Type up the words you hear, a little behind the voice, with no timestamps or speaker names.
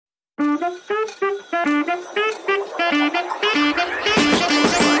Here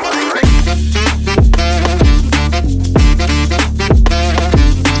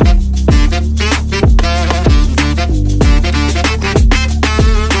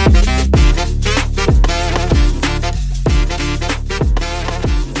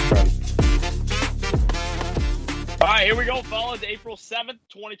we go, fellas. April 7th,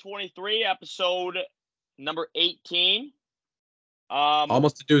 2023, episode number 18.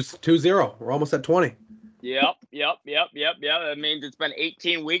 Almost to do 2-0. We're almost at 20. Yep. That means it's been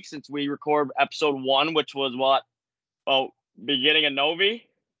 18 weeks since we recorded episode 1, which was what? Oh, beginning of Novi?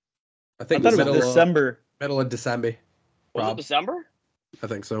 I thought it was December. Middle of December. Was it December? I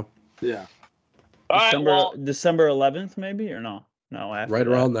think so. Yeah. December 11th, maybe, or no? No, after right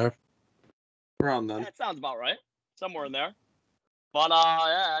that. around there. Around then. That sounds about right. Somewhere in there. But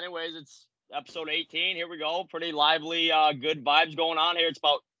yeah, anyways, it's episode 18. Here we go. Pretty lively, good vibes going on here. It's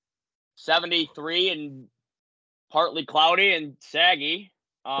about 73 and partly cloudy and saggy.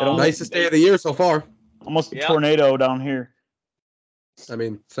 Nicest day of the year so far. Almost a tornado down here. I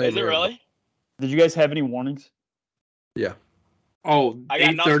mean, same Is it here. really? Did you guys have any warnings? Yeah. Oh,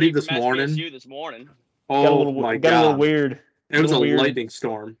 8:30 this morning. Oh, my God. Got a little weird. It was a lightning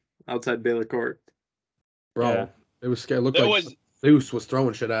storm outside Baylor Court. Bro, Yeah. it was scary. It looked like Zeus was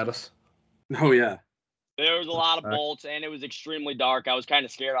throwing shit at us. Oh, yeah. There was a lot of bolts, and it was extremely dark. I was kind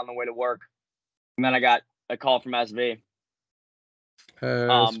of scared on the way to work. And then I got a call from SV.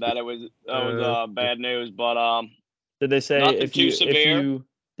 That it was bad news, but did they say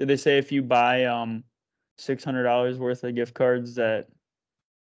if you buy $600 worth of gift cards that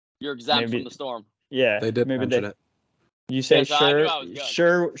you're exempt from the storm? Yeah, they did mention it. You say yes,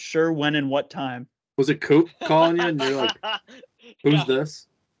 sure when and what time? Was it Coop calling you and you're like, who's this?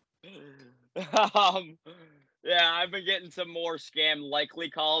 Yeah, I've been getting some more scam likely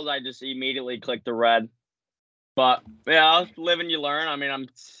calls. I just immediately clicked the red. But yeah, live and you learn. I mean,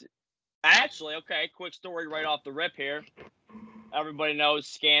 quick story right off the rip here. Everybody knows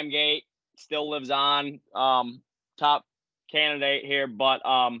Scamgate still lives on. Top candidate here, but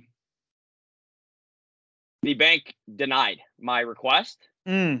the bank denied my request.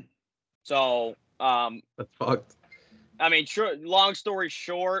 So that's fucked. I mean, long story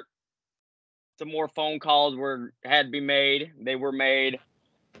short, some more phone calls had to be made. They were made,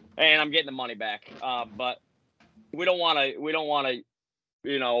 and I'm getting the money back. But we don't want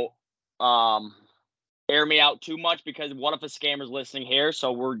to, air me out too much, because what if a scammer's listening here?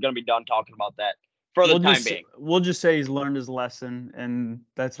 So we're gonna be done talking about that for the time being. We'll just say he's learned his lesson, and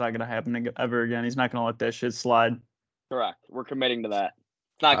that's not gonna happen ever again. He's not gonna let that shit slide. Correct. We're committing to that.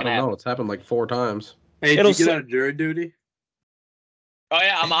 It's not gonna I don't happen. know. It's happened like 4 times. Hey, did you get out of jury duty? Oh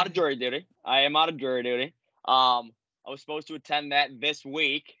yeah, I'm out of jury duty. I am out of jury duty. I was supposed to attend that this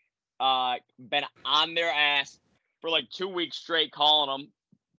week. Been on their ass for like 2 weeks straight, calling them,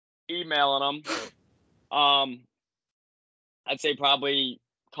 emailing them. I'd say probably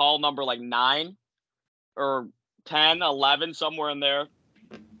call number like 9 or 10, 11, somewhere in there.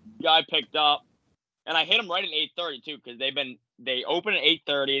 Guy picked up, and I hit him right at 8:30 too, because they open at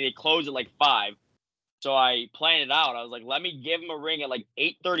 8:30, they close at like 5. So I planned it out. I was like, let me give him a ring at like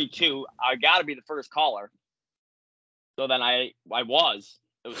 8:32. I got to be the first caller. So then I was.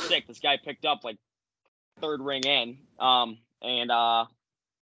 It was sick. This guy picked up like 3rd ring in, and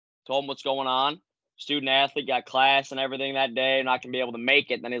told him what's going on. Student athlete, got class and everything that day, not gonna be able to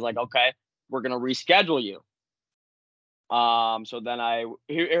make it. And then he's like, okay, we're gonna reschedule you. So then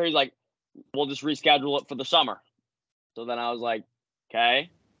he's like, we'll just reschedule it for the summer. So then I was like,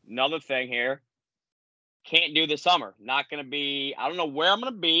 okay, another thing here. Can't do this summer. Not going to be, I don't know where I'm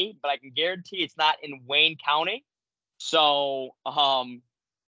going to be, but I can guarantee it's not in Wayne County. So, like,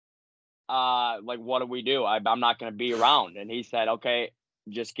 what do we do? I'm not going to be around. And he said, okay,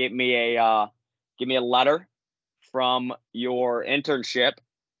 just give me a letter from your internship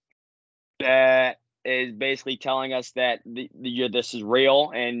that is basically telling us that this is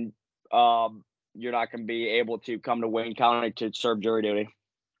real, and you're not going to be able to come to Wayne County to serve jury duty.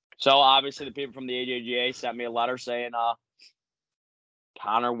 So obviously the people from the AJGA sent me a letter saying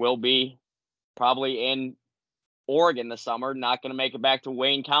Connor will be probably in Oregon this summer, not going to make it back to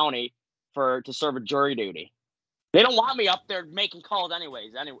Wayne County to serve a jury duty. They don't want me up there making calls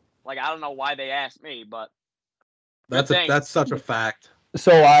anyways. Anyway, like, I don't know why they asked me, but that's such a fact.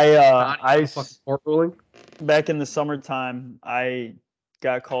 So I court ruling back in the summertime, I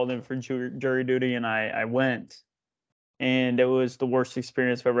got called in for jury duty, and I went. And it was the worst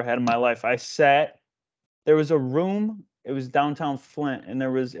experience I've ever had in my life. There was a room, it was downtown Flint, and it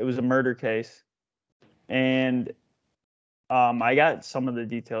was a murder case. And I got some of the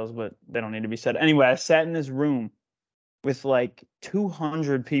details, but they don't need to be said. Anyway, I sat in this room with like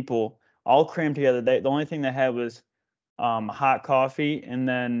 200 people all crammed together. The only thing they had was hot coffee and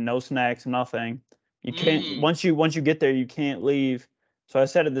then no snacks, nothing. You can't once you get there, you can't leave. So I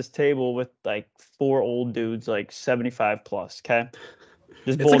sat at this table with like 4 old dudes, like 75 plus. Okay,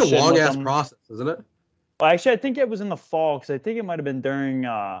 just It's like a bullshitting long with ass them. process, isn't it? Well, actually, I think it was in the fall because I think it might have been during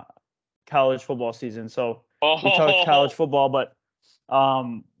college football season. So we talked college football, but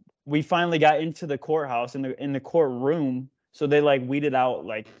we finally got into the courthouse in the courtroom. So they like weeded out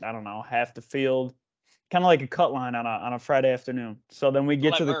like I don't know half the field, kind of like a cut line on a Friday afternoon. So then we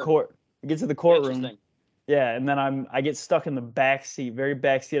get to the courtroom. Interesting. Yeah, and then I get stuck in the back seat, very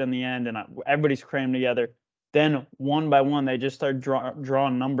back seat on the end, and everybody's crammed together. Then one by one, they just start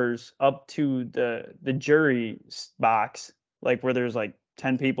drawing numbers up to the jury box, like where there's like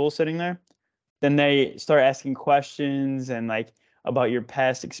 10 people sitting there. Then they start asking questions and like about your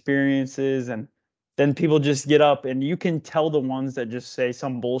past experiences, and then people just get up, and you can tell the ones that just say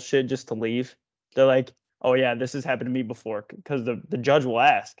some bullshit just to leave. They're like, "Oh yeah, this has happened to me before," because the judge will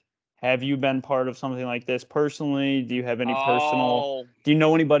ask, "Have you been part of something like this personally? Do you have any personal? Do you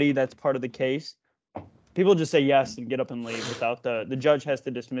know anybody that's part of the case?" People just say yes and get up and leave without the judge has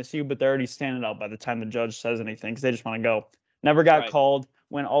to dismiss you, but they're already standing up by the time the judge says anything because they just want to go. Never got called,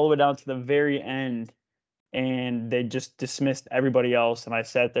 went all the way down to the very end, and they just dismissed everybody else. And I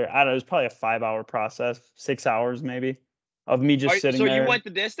sat there. I don't know, it was probably a 5-hour process, 6 hours maybe, of me just sitting there. So you went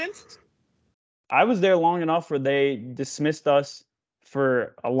the distance? I was there long enough where they dismissed us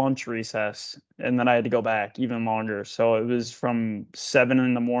for a lunch recess, and then I had to go back even longer. So it was from 7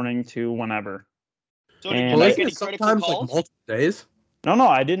 in the morning to whenever. So did you make any critical calls? Like multiple days? No,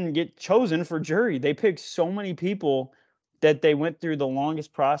 I didn't get chosen for jury. They picked so many people that they went through the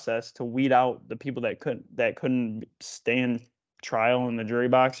longest process to weed out the people that couldn't stand trial in the jury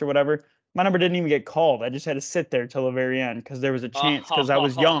box or whatever. My number didn't even get called. I just had to sit there till the very end because there was a chance because I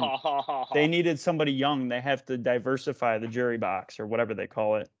was young. They needed somebody young. They have to diversify the jury box or whatever they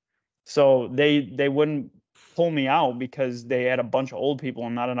call it. So they wouldn't pull me out because they had a bunch of old people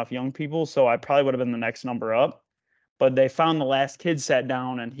and not enough young people. So I probably would have been the next number up. But they found the last kid sat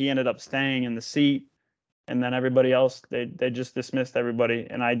down and he ended up staying in the seat. And then everybody else, they just dismissed everybody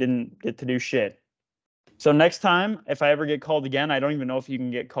and I didn't get to do shit. So next time, if I ever get called again, I don't even know if you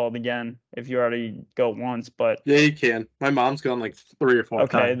can get called again if you already go once, but yeah, you can. My mom's gone like 3 or 4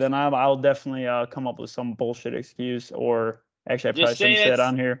 times. Okay, then I'll definitely come up with some bullshit excuse, or actually I probably shouldn't say it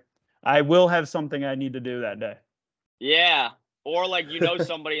on here. I will have something I need to do that day. Yeah, or like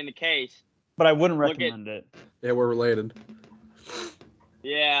somebody in the case. But I wouldn't recommend it. Yeah, we're related.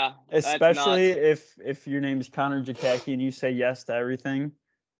 Yeah, especially if your name is Connor Jakacki and you say yes to everything,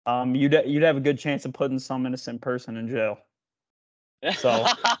 you'd have a good chance of putting some innocent person in jail. So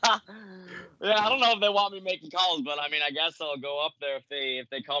yeah, I don't know if they want me making calls, but I mean, I guess I'll go up there if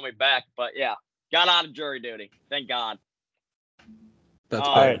they call me back. But yeah, got out of jury duty. Thank God. That's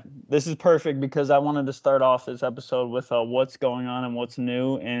all right. This is perfect because I wanted to start off this episode with what's going on and what's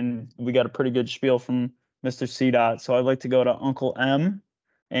new, and we got a pretty good spiel from Mr. C. So I'd like to go to Uncle M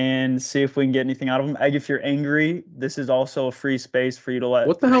and see if we can get anything out of him. Egg, if you're angry, this is also a free space for you to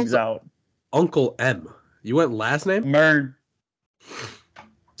let things out. Uncle M? You went last name? Mern.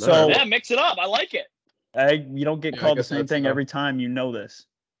 So yeah, mix it up. I like it. Egg, you don't get called the same thing every time. You know this.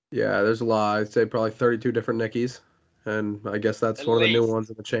 Yeah, there's a lot. I'd say probably 32 different Nickies. And I guess that's one of the new ones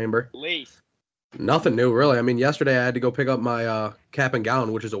in the chamber. At least. Nothing new, really. I mean, yesterday I had to go pick up my cap and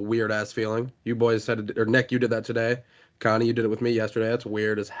gown, which is a weird-ass feeling. You boys said, or Nick, you did that today. Connie, you did it with me yesterday. That's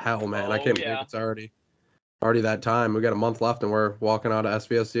weird as hell, man. I can't believe it's already that time. We got a month left, and we're walking out of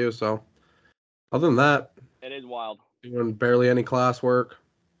SVSU. So, other than that, it is wild. Doing barely any classwork,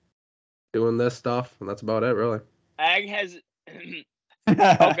 doing this stuff, and that's about it, really. Ag has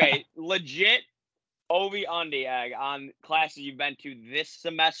okay, legit. Ovi Undy, Ag, on classes you've been to this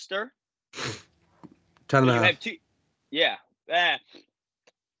semester. 10 and a half. Have yeah.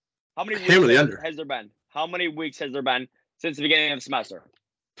 How many weeks has there been? How many weeks has there been since the beginning of the semester?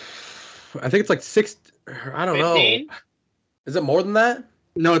 I think it's like 6. I don't 15? Know. Is it more than that?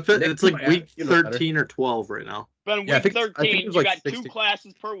 No, it's like week 13 or 12 right now. But week 13, you got 2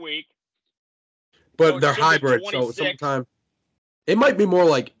 classes per week. But so they're hybrid, so sometimes it might be more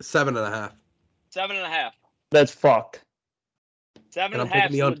like 7.5. 7.5. That's fucked.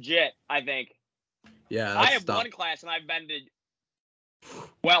 7.5 is legit, I think. Yeah, I have one class, and I've been to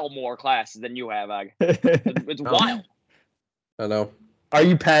more classes than you have, Egg. It's wild. I know. Are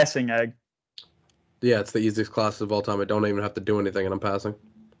you passing, Egg? Yeah, it's the easiest class of all time. I don't even have to do anything, and I'm passing.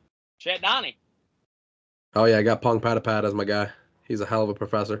 Shit, Donnie. Oh yeah, I got Pong Patapat as my guy. He's a hell of a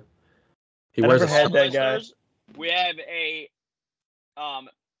professor. He I wears never a had that guy. We have a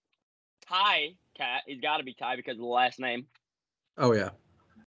Thai cat. He's got to be Thai because of the last name. Oh yeah.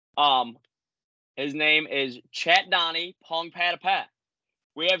 His name is Chat Donnie Pong Patapat.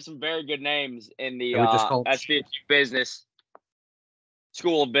 We have some very good names in the And we just call him SVSU Business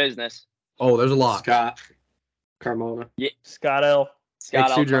School of Business. Oh, there's a lot. Scott Carmona. Yeah, Scott L.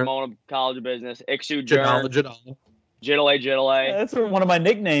 Scott L. Ixu Jer- Carmona College of Business. Ixu Jadal, Jer. Jadal. Jiddle. That's where one of my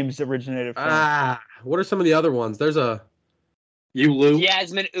nicknames originated from. Ah, what are some of the other ones? There's a Ulu.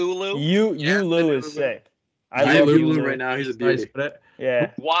 Yasmin Ulu. Lou is sick. I love have you, Ulu Lou. right now. He's a nice, beauty. but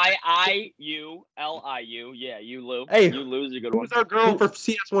Yeah. Yiuliu. Yeah, Ulu. Hey, Ulu's a good one. who's our girl for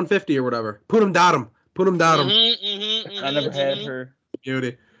CS 150 or whatever? Poonam Dottam. I never had her.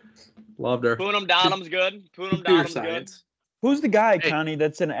 Beauty. Loved her. Poonam Donham's good. Poonam Computer Donham's good. science. Who's the guy, Hey. Connie,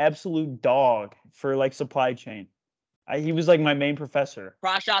 that's an absolute dog for like supply chain? He was like my main professor.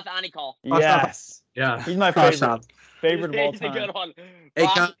 Prashath Anikal. Yes. Yeah. He's my Prashant. favorite of all He's a good time. one. Hey,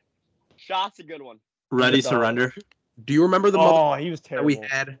 Shot's a good one. Ready He's a dog. surrender. Do you remember the Oh, he was that terrible. we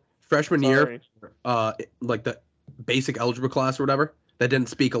had freshman year, like the basic algebra class or whatever, that didn't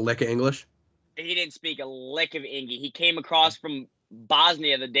speak a lick of English? He didn't speak a lick of English. He came across from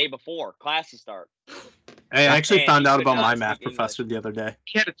Bosnia the day before classes start. I actually And found he out could about not my speak math English. professor the other day.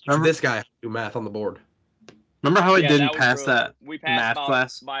 He had to teach Remember? this guy how to do math on the board. Remember how I Yeah, didn't that was pass brutal. that We passed math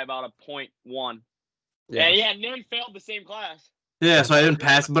class? by about a 0.1. Yeah. Yeah, Nick failed the same class. Yeah, so I didn't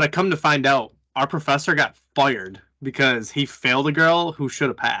pass, but I come to find out our professor got fired because he failed a girl who should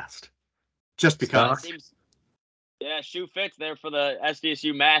have passed. Just because. Yeah, shoe fits there for the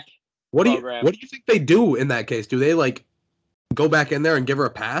SDSU math What do program. you think they do in that case? Do they like go back in there and give her a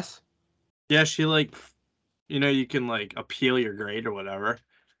pass? Yeah, she you can like appeal your grade or whatever.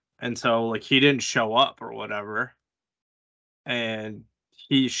 And so like he didn't show up or whatever. And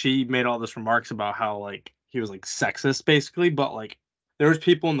she made all this remarks about how like he was like sexist basically, but like there was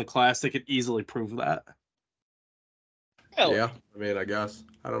people in the class that could easily prove that. Really? Yeah, I mean, I guess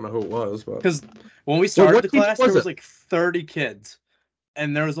I don't know who it was, but Because when we started what the teacher class, was there was it? like 30 kids,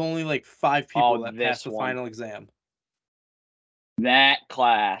 and there was only like 5 people that this passed the one. final exam. That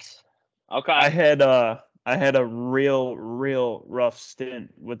class. Okay. I had a real rough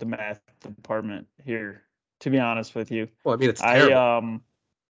stint with the math department here, to be honest with you. well, I mean, it's terrible.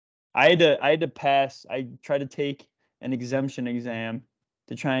 I had to pass. I tried to take an exemption exam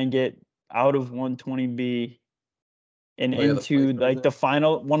to try and get out of 120B and Oh, yeah, the into placement like exam. the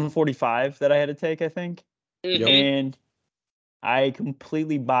final 145 that I had to take, I think. Mhm. And I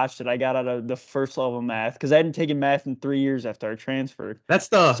completely botched it. I got out of the first level of math because I hadn't taken math in 3 years after I transferred. That's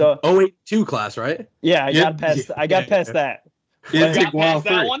the So- 082 class, right? Yeah, I Yeah, got past. I got yeah, past yeah. that. You had to Got take past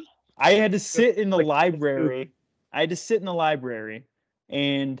that 103. one? I had to sit in the Like, library. I had to sit in the library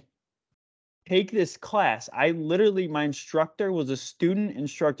and take this class. My instructor was a student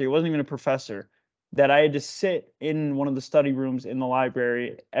instructor. He wasn't even a professor. That I had to sit in one of the study rooms in the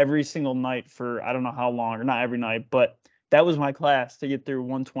library every single night for I don't know how long, or not every night, but that was my class to get through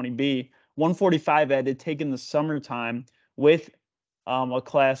 120B. 145 I had to take in the summertime with a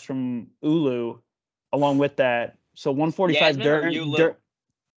class from Ulu along with that. So 145 Yasmin or Ulu?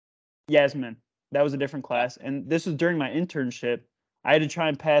 Yasmin. That was a different class. And this was during my internship. I had to try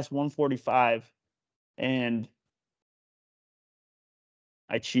and pass 145 and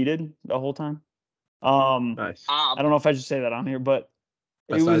I cheated the whole time. Nice. I don't know if I should say that on here, but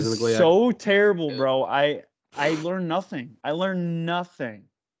it Best eyes in was the Gliac. so terrible, bro. I learned nothing. I learned nothing.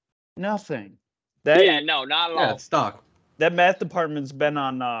 Nothing. That Yeah, no, not at Yeah, all. it's stock. that math department's been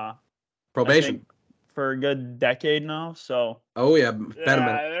on I Probation. think, for a good decade now. So Oh yeah, been a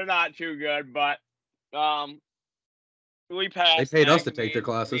minute. They're not too good, but we passed. They paid us Nick, to take their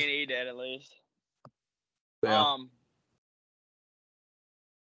classes. Me and he did at least. Yeah.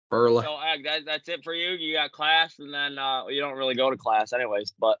 Burla. So that's it for you. You got class, and then you don't really go to class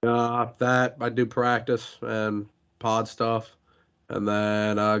anyways. But That I do practice and pod stuff, and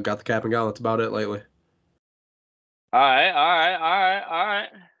then got the cap and gown. That's about it lately. all right.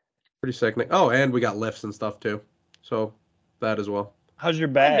 Pretty sickening. Oh, and we got lifts and stuff too, so that as well. how's your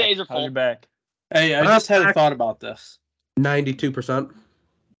back? days are How's full. your back? Hey, I just had a thought about this. 92%.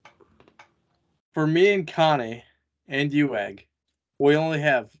 For me and Connie and you, Egg, we only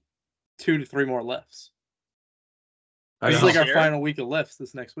have 2 to 3 more lifts. I This is know. like our Sure. final week of lifts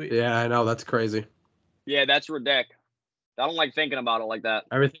this next week. Yeah, I know. That's crazy. Yeah, that's ridiculous. I don't like thinking about it like that.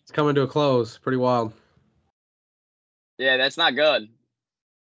 Everything's coming to a close. Pretty wild. Yeah, that's not good.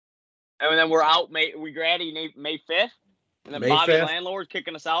 And then we're out we graduate May 5th, and then May Bobby 5th. Landlord's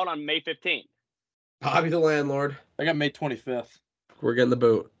kicking us out on May 15th. Bobby the landlord. I got May 25th. We're getting the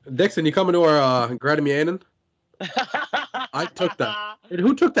boot. Dixon, you coming to our Gratimanon? I took that. Dude,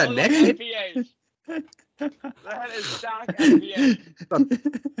 who took that? Nick? FPH. That is stock FPH.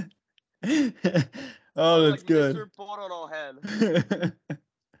 Oh, that's like good. Mr. Portalo head.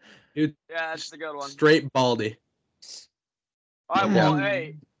 Dude, Yeah, that's a good one. straight baldy. All right, well,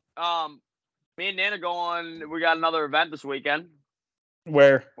 hey, me and Nana going. We got another event this weekend.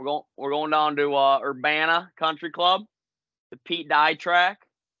 Where? We're going down to Urbana Country Club, the Pete Dye track.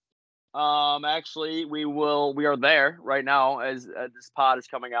 Actually, we are there right now as this pod is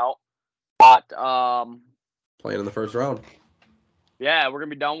coming out. But playing in the first round. Yeah, we're gonna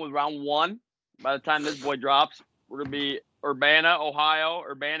be done with round 1 by the time this boy drops. We're gonna be Urbana, Ohio,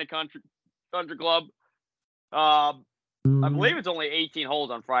 Urbana Country Club. I believe it's only 18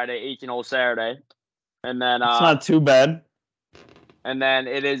 holes on Friday, 18 holes Saturday, and then it's not too bad. And then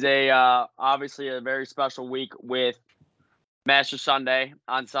it is obviously a very special week with Master Sunday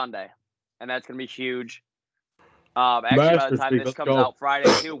on Sunday, and that's gonna be huge. Actually, by the time this comes out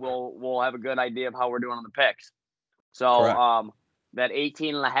Friday too, we'll have a good idea of how we're doing on the picks. So that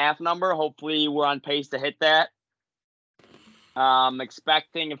 18.5 number, hopefully we're on pace to hit that.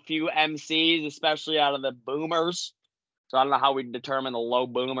 Expecting a few MCs, especially out of the boomers. So I don't know how we determine the low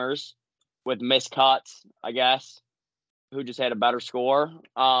boomers with miscuts, I guess, who just had a better score.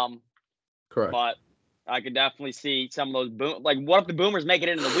 Correct. But I could definitely see some of those what if the boomers make it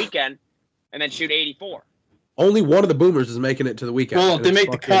into the weekend and then shoot 84? Only one of the boomers is making it to the weekend. Well, if they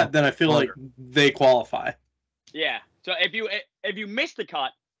make the cut, then I feel like they qualify. Yeah. So if you miss the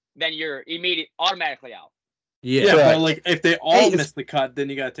cut, then you're automatically out. Yeah, but like if they all miss the cut, then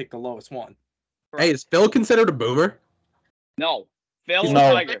you got to take the lowest one. Hey, is Phil considered a boomer? No, Phil's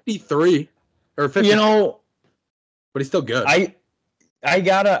no. 53 or 50. You know, but he's still good. I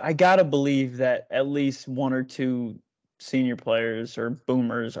gotta believe that at least 1 or 2 senior players or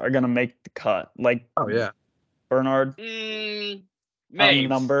boomers are gonna make the cut. Like, oh yeah, Bernard. Maybe.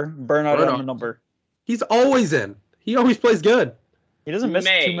 Bernard on the number. He's always in. He always plays good. He doesn't miss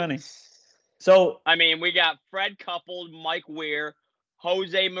too many. So I mean, we got Fred Coupled, Mike Weir,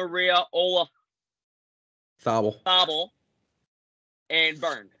 Jose Maria Thobel, and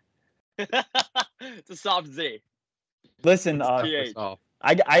Byrne. It's a soft Z. Listen,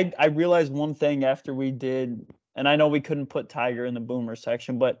 I realized one thing after we did, and I know we couldn't put Tiger in the boomer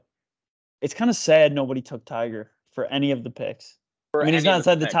section, but it's kind of sad nobody took Tiger for any of the picks. I mean, he's not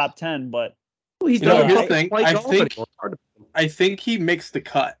inside the top 10, but he's done his thing. I think he makes the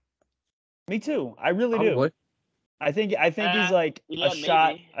cut. Me too. I really do. I think he's like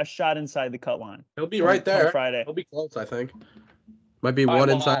a shot inside the cut line. He'll be right there Friday. He'll be close, I think. Might be one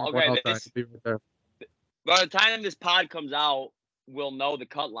inside, one outside. He'll be right there. By the time this pod comes out, we'll know the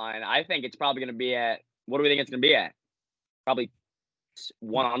cut line. I think it's probably going to be at. What do we think it's going to be at? Probably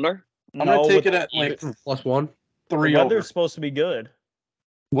 1 under. I'm going to take it at like +1. 3 the over. weather's supposed to be good.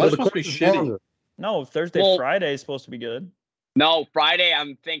 Weather's supposed to be shitty. No, Friday is supposed to be good. No, Friday,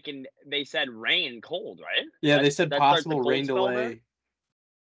 I'm thinking they said rain and cold, right? Yeah, they said possible rain delay.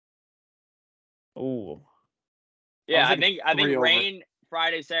 Oh. Yeah, I think rain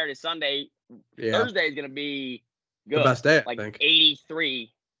Friday, Saturday, Sunday. Yeah. Thursday is going to be good. The best day, like I think.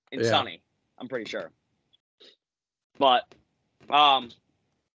 83 and sunny. I'm pretty sure. But,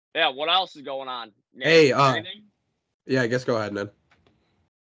 yeah, what else is going on? Hey, yeah, I guess go ahead, Ned.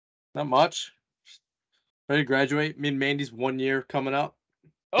 Not much. Ready to graduate? Me and Mandy's 1 year coming up.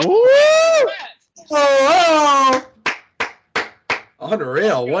 Oh!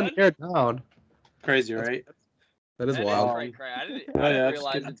 Unreal. 1 year down. Crazy, right? That is wild. I didn't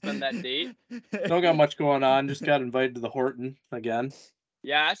realize it's been that deep. Don't got much going on. Just got invited to the Horton again.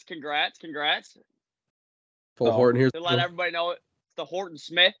 Yes, congrats. Full Horton here. To let everybody know, it's the Horton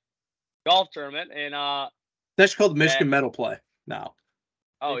Smith golf tournament. And that's called the Michigan Medal Play now.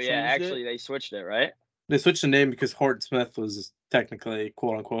 Oh, yeah. Actually, they switched it, right? They switched the name because Horton Smith was technically,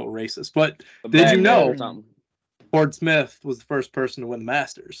 quote-unquote, racist. But did you know Horton Smith was the first person to win the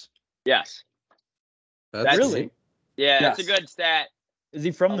Masters? Yes. That's really? Yeah, that's a good stat. Is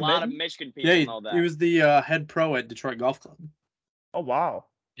he from a the lot of Michigan people know that. He was the head pro at Detroit Golf Club. Oh, wow.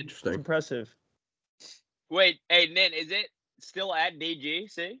 Interesting. That's impressive. Wait, hey, Nin, is it still at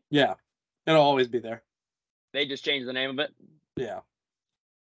DGC? Yeah. It'll always be there. They just changed the name of it? Yeah.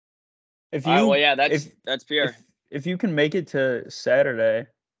 If you, that's pure. If you can make it to Saturday,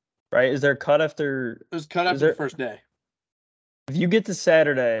 right? Is there a cut after? There's cut after the first day. If you get to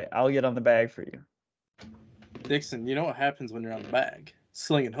Saturday, I'll get on the bag for you. Dixon, you know what happens when you're on the bag?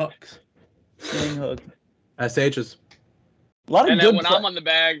 Slinging hooks. Sling hook. SH's. A lot of and good. Then when I'm on the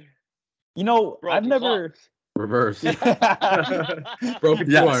bag, You know, Broke I've the never. Reverse. Yeah. Broken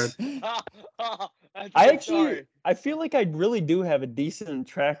Yes. two iron. That's a good story. I feel like I really do have a decent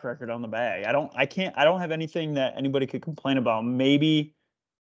track record on the bag. I don't have anything that anybody could complain about. Maybe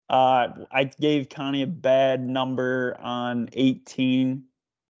I gave Connie a bad number on 18.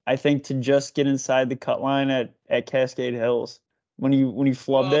 I think to just get inside the cut line at Cascade Hills when you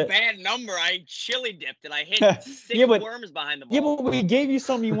flubbed Well, it. bad number. I chili dipped and I hit six Yeah, but- worms behind the Yeah, ball. but we gave you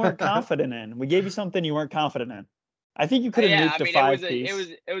something you weren't confident in. We gave you something you weren't confident in. I think you could have nuked a five piece.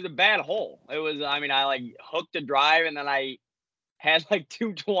 It was a bad hole. It was. I mean, I like hooked a drive and then I had like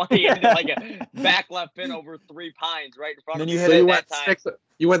 220 and like a back left pin over 3 pines right in front Then of you me. hit So it you At went that time. six.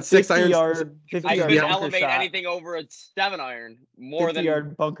 You went 6 50 irons. yard, 50 I yard couldn't bunker elevate shot. anything over a 7 iron more 50 than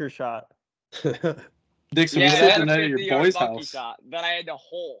yard bunker shot. Dixon, yeah. we I stayed had the a night at 50 your yard boy's bunky house. shot. Then I had to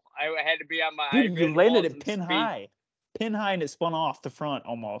hole. I had to be on my. Dude, you had to landed hold it some pin speed. high. Pin high and it spun off the front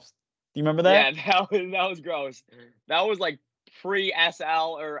almost. Do you remember that? Yeah, that was gross. That was like pre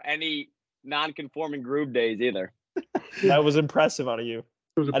SL or any non-conforming groove days either. That was impressive out of you.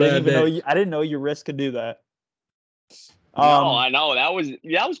 It was a I didn't bad even know day. you. I didn't know your wrist could do that. No, I know that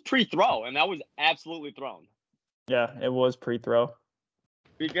was pre-throw, and that was absolutely thrown Yeah, it was pre-throw.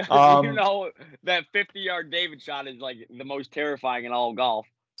 because Um, that 50-yard David shot is like the most terrifying in all of golf.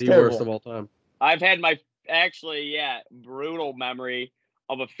 The terrible. worst of all time. I've had my brutal memory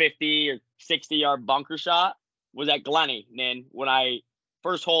of a 50 or 60-yard bunker shot was at Glenny. And when I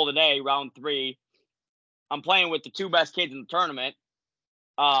first hole of the day, round 3, I'm playing with the 2 best kids in the tournament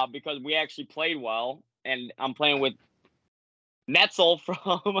because we actually played well, and I'm playing with Netzel from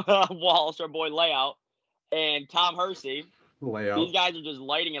Walsh, our boy Layout, and Tom Hersey. Layout. These guys are just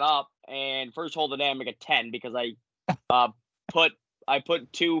lighting it up. And first hole of the day, I make a 10 because I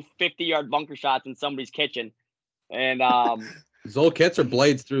put 2 50-yard bunker shots in somebody's kitchen. And Zol kits or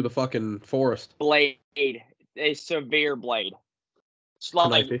blades through the fucking forest. blade, a severe blade. It's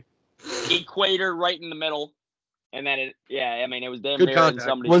like Knifey. equator right in the middle. And then it was damn Good near in contact.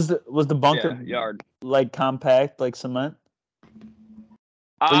 somebody's Was the bunker yard. like compact, like cement?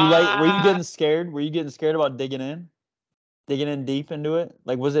 Were you getting scared? Were you getting scared about digging in deep into it?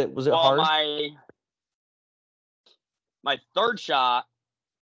 Like was it hard? My third shot.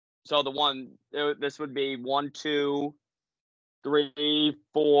 So this would be 1, 2, 3,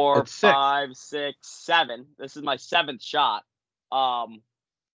 4, That's 6. 5, 6, 7. This is my 7th shot.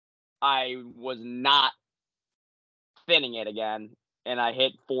 I was not thinning it again, and I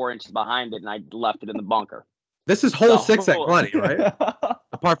hit 4 inches behind it, and I left it in the bunker. This is hole 6 at Glenny, right?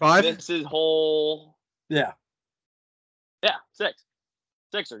 A par 5? This is hole. Yeah. Yeah, 6.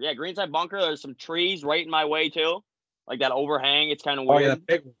 Sixer. Yeah, greenside bunker. There's some trees right in my way too, like that overhang. It's kind of Oh weird. yeah,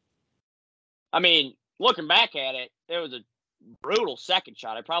 big one. I mean, looking back at it, it was a brutal second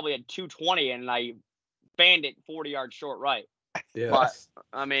shot. I probably had 220 and I fanned it 40 yards short right. Yeah. But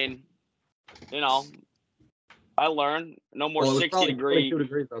I mean, I learned no more Well, it was 60 probably degree. 22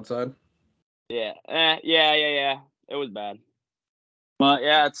 degrees outside. Yeah. Yeah. It was bad. But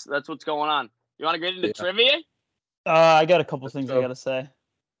yeah, that's what's going on. You want to get into trivia? I got a couple things I gotta say.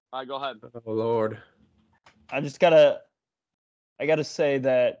 All right, go ahead. Oh Lord. I gotta say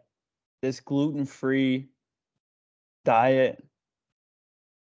that this gluten-free diet,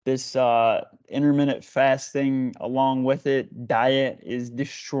 this intermittent fasting along with it diet is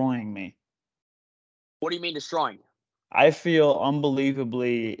destroying me. What do you mean destroying? I feel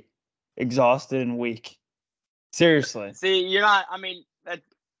unbelievably exhausted and weak. Seriously. See, you're not. I mean, that.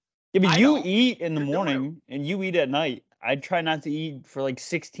 Yeah, but I you know. eat in the You're doing it. morning and you eat at night. I try not to eat for like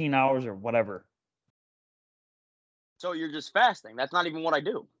 16 hours or whatever. So you're just fasting. That's not even what I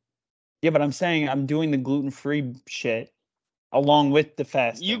do. Yeah, but I'm saying I'm doing the gluten-free shit along with the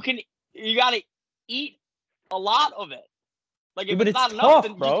fasting. You gotta eat a lot of it. Like if but it's not it's enough, tough,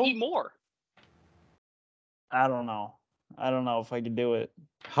 then bro. just eat more. I don't know if I could do it.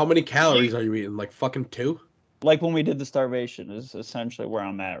 How many calories are you eating? Like fucking 2? Like when we did the starvation is essentially where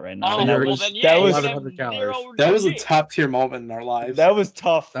I'm at right now. Oh, And that you're- well was then yeah, that you was have 1100 calories. zero That was a energy. top tier moment in our lives. that was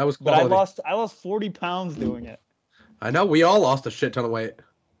tough. That was But I quality. lost 40 pounds doing it. I know we all lost a shit ton of weight.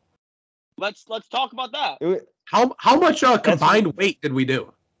 Let's talk about that. How much combined weight did we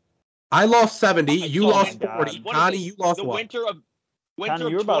do? I lost 70. You So, lost God. 40. What is Connie, this? you lost The what? winter of Connie,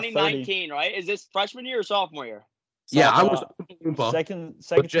 you were about 2019, right? Is this freshman year or sophomore year? Yeah, I was Sophomore. Second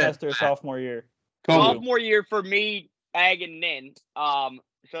Legit. semester of sophomore year. Cool. Sophomore year for me, Ag and Nin.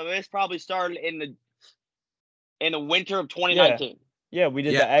 So this probably started in the winter of 2019. Yeah, we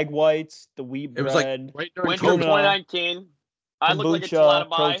did Yeah. the egg whites, the wheat It was like bread, right during Winter of Tuna. COVID. 2019. I looked like a kombucha,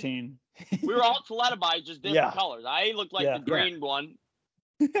 Teletabai. protein. We were all Teletabai, just different Yeah. colors. I looked like Yeah. the green one.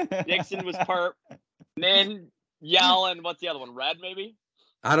 Dixon was perp. And then Yell and what's the other one? Red, maybe?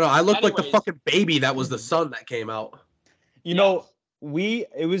 I don't know. I looked like the Anyways. fucking baby that was the sun that came out. You know,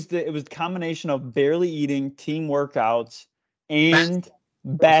 it was the combination of barely eating, team workouts, and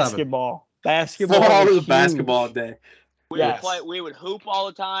basketball. Basketball all was the huge. basketball day. We would hoop all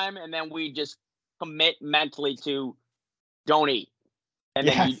the time, and then we just commit mentally to don't eat, and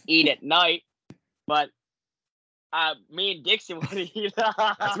then you'd eat at night. But me and Dixon would eat.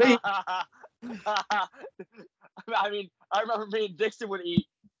 That's me. I mean, I remember me and Dixon would eat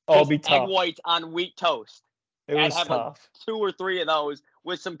Be egg tough. whites on wheat toast. It was have tough. Like 2 or 3 of those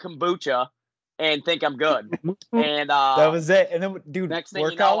with some kombucha, and think I'm good. And that was it. And then, dude, next thing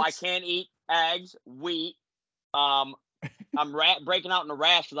workouts? you know, I can't eat eggs, wheat. I'm breaking out in a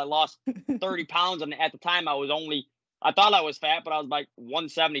rash because I lost 30 pounds, and at the time I thought I was fat, but I was like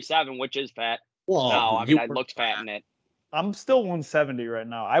 177, which is fat. Whoa, no, I mean I looked fat in it. I'm still 170 right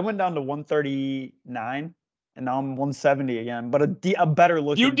now. I went down to 139, and now I'm 170 again. But a better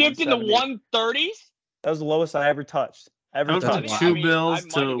looking. You dipped in the 130s? That was the lowest I ever touched. I went from 2 bills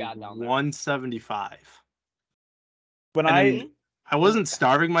to 175. When I wasn't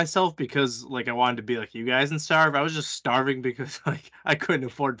starving myself because like I wanted to be like you guys and starve. I was just starving because like I couldn't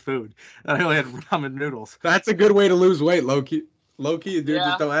afford food. And I only had ramen noodles. That's a good way to lose weight, Loki. Loki, dude,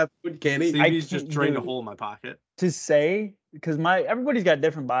 just don't have food, can't eat. CB's just drained a hole in my pocket. To say, because everybody's got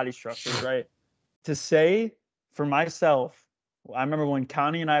different body structures, right? To say for myself, I remember when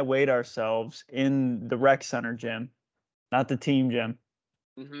Connie and I weighed ourselves in the rec center gym, not the team gym.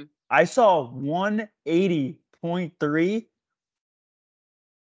 Mm-hmm. I saw 180.3.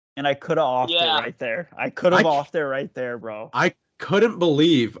 And I could have offed it right there. I could have offed it right there, bro. I couldn't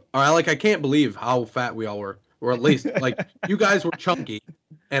believe, I can't believe how fat we all were. Or at least, like, you guys were chunky,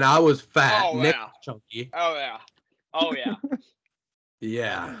 and I was fat. Oh, Nick yeah. was chunky. Oh, yeah. Oh, yeah.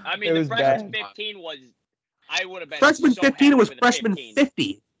 Yeah. I mean, the freshman 15 was, I would have been freshman so 15 was with freshman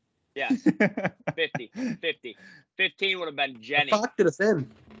 50. Yes. 50. 15 would have been Jenny. Fucked us in.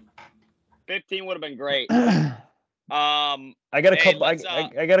 15 would have been great. I got a couple. I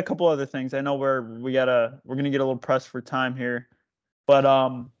got a couple other things. I know we're gonna get a little pressed for time here, but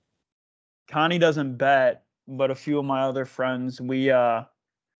Connie doesn't bet, but a few of my other friends, we're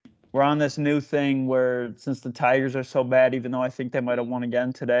on this new thing where since the Tigers are so bad, even though I think they might have won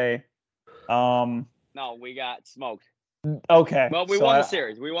again today. No, we got smoked. Okay. Well, we won the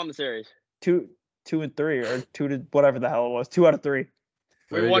series. We won the series. 2 and 3 or 2 to whatever the hell it was. 2 out of 3.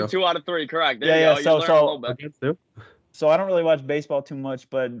 We won 2 out of 3, correct. There yeah. you go. You learned a little bit. So I don't really watch baseball too much,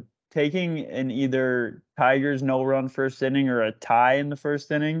 but taking an either Tigers no run first inning or a tie in the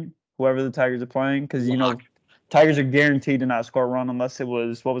first inning, whoever the Tigers are playing, because you know Tigers are guaranteed to not score a run unless it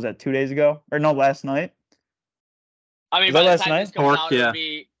was, what was that, 2 days ago? Or no, last night? I mean, by the time this comes out, it'd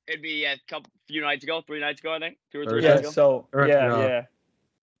be a few nights ago, 3 nights ago, I think. 2 or 3 nights ago. So yeah.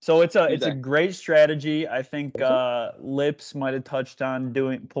 So it's a great strategy. I think Lips might have touched on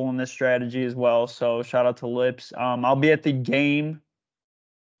pulling this strategy as well. So shout out to Lips. I'll be at the game.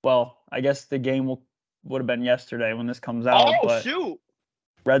 Well, I guess the game would have been yesterday when this comes out. Oh, but shoot.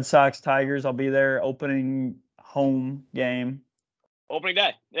 Red Sox Tigers, I'll be there. Opening home game. Opening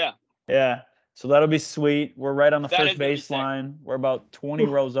day, yeah. Yeah. So that'll be sweet. We're right on the first baseline. We're about 20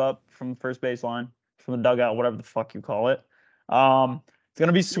 rows up from the first baseline, from the dugout, whatever the fuck you call it. It's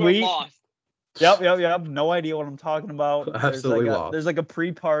gonna be sweet. Yep. No idea what I'm talking about. Absolutely lost. There's like a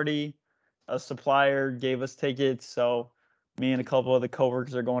pre-party. A supplier gave us tickets, so me and a couple of the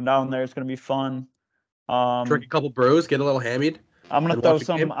coworkers are going down there. It's gonna be fun. Drink a couple brews, get a little hammied. I'm gonna throw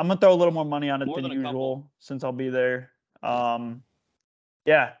a little more money on it than usual since I'll be there.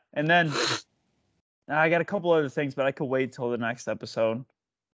 Yeah, and then I got a couple other things, but I could wait till the next episode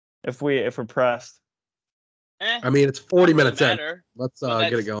if we're pressed. I mean, it's 40 minutes in. Let's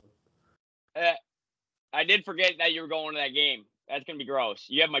get it going. I did forget that you were going to that game. That's gonna be gross.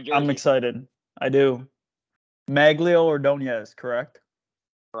 You have my jersey. I'm excited. I do. Maglio or Donez, correct?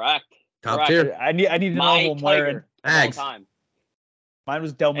 Correct. Top tier. I need to know who I'm wearing. Time. Mine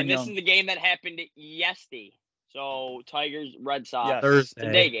was Delman And this Young. is the game that happened yesterday. So Tigers, Red Sox. Yes. Thursday. It's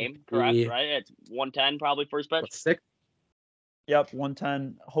a day game, correct? Right? It's 1:10 probably first pitch. 6? Yep,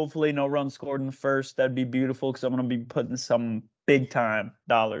 1:10. Hopefully no runs scored in the first. That'd be beautiful because I'm gonna be putting some big time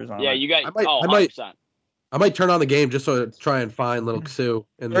dollars on it. Yeah, you got. I might turn on the game just to try and find little Sue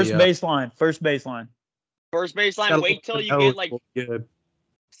in First baseline. First baseline. Wait till you get like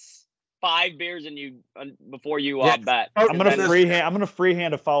 5 beers and before you bet. I'm gonna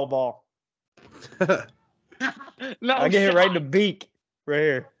freehand a foul ball. No, I get hit right in the beak. Right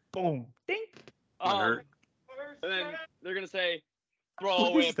here. Boom. Ding. And then they're gonna say,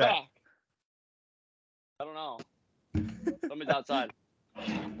 throw Who's it that? back. I don't know. Somebody's outside.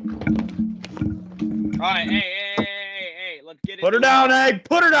 All right, hey, let's get it. Put her down, Egg.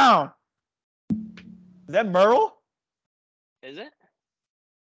 Put her down. Is that Merle? Is it?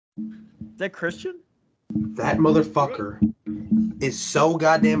 Is that Christian? That motherfucker is so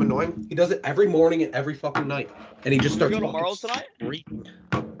goddamn annoying. He does it every morning and every fucking night. And he just starts go to Merle's tonight? screaming.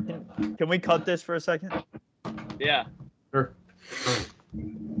 Can we cut this for a second? Yeah. Sure.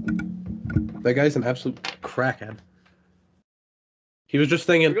 That guy's an absolute crackhead. He was just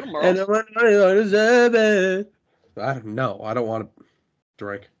thinking, Can we go to and Merle's? I deserve it. I don't know. I don't want to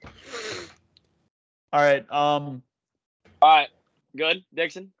drink. All right. All right. Good,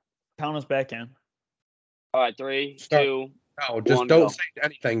 Dixon. Count us back in. All right, 3, Start. 2. No, just One, don't go. say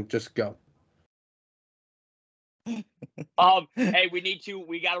anything. Just go. Hey,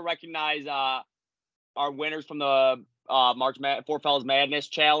 we got to recognize our winners from the Four Fellas Madness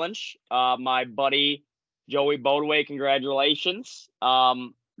Challenge. My buddy Joey Bodway, congratulations.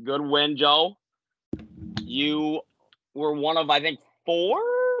 Good win, Joe. You were one of, I think, 4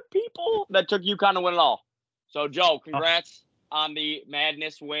 people that took UConn to win it all. So, Joe, congrats on the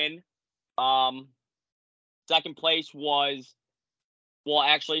Madness win. Second place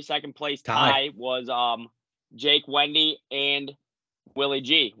tie was Jake Wendy and Will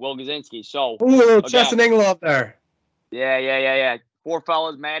Gazinski. So, Chess and Engel up there. Yeah. Four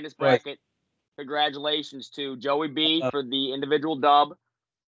Fellas Madness bracket. Congratulations to Joey B for the individual dub,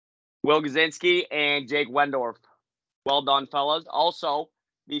 Will Gazinski, and Jake Wendorf. Well done, fellas. Also,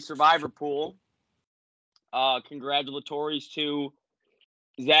 the Survivor pool. Congratulatories to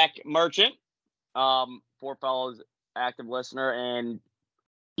Zach Merchant, Four Fellas active listener and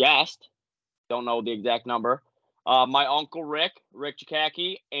guest. Don't know the exact number. My uncle Rick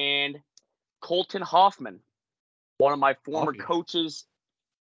Chikaki, and Colton Hoffman, one of my former coach's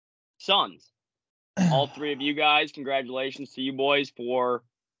sons. All 3 of you guys, congratulations to you boys for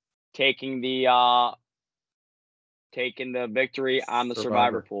taking the victory on the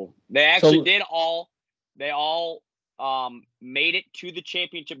Survivor pool. They actually they all made it to the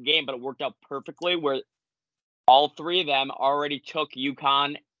championship game, but it worked out perfectly where all 3 of them already took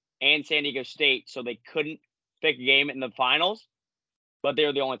UConn and San Diego State, so they couldn't pick a game in the finals, but they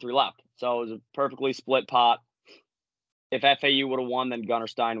were the only 3 left. So it was a perfectly split pot. If FAU would have won, then Gunnar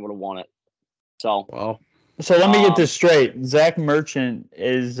Stein would have won it. So, wow. So let me get this straight. Zach Merchant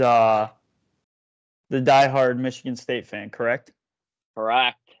is the diehard Michigan State fan, correct?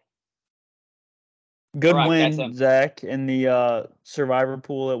 Correct. Good win, Zach, in the Survivor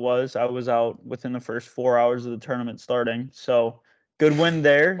pool. It was. I was out within the first 4 hours of the tournament starting. So good win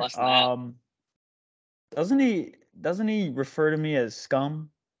there. Less than that. Doesn't he refer to me as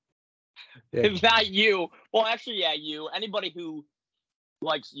scum? Yeah. Not you. Well, actually, yeah, you. Anybody who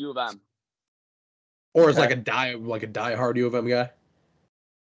likes U of M. Or is like a diehard U of M guy?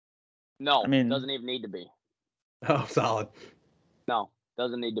 No, doesn't even need to be. Oh, solid. No,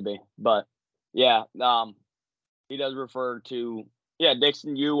 doesn't need to be. But yeah, he does refer to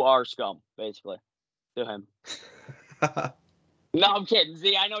Dixon, you are scum, basically, to him. No, I'm kidding.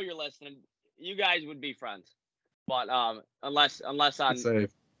 Z, I know you're listening. You guys would be friends. But unless on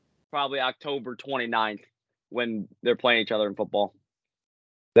probably October 29th when they're playing each other in football.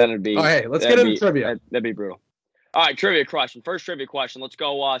 Then it'd be. Oh, hey, let's get into trivia. That'd be brutal. All right, trivia question. First trivia question. Let's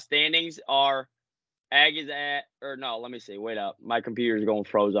go. Standings are Ag is at, or no, let me see. Wait up. My computer's going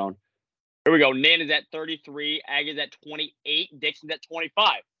Frozone. Here we go. Nin is at 33. Ag is at 28. Dixon's at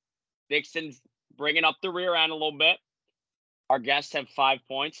 25. Dixon's bringing up the rear end a little bit. Our guests have 5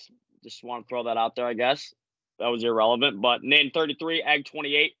 points. Just want to throw that out there, I guess. That was irrelevant. But Nin 33, Ag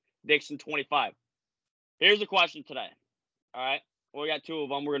 28, Dixon 25. Here's the question today. All right. We got 2 of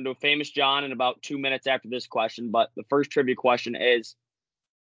them. We're going to do a Famous John in about 2 minutes after this question. But the first trivia question is.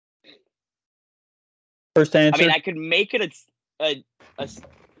 First answer. I mean, I could make it a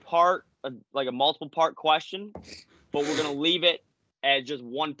multiple part question, but we're going to leave it as just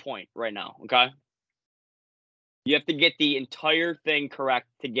 1 point right now. Okay. You have to get the entire thing correct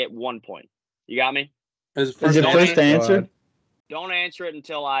to get 1 point. You got me? Is it first answer? Don't answer it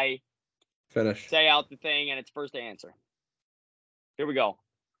until I finish. Say out the thing and it's first answer. Here we go.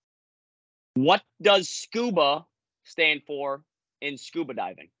 What does scuba stand for in scuba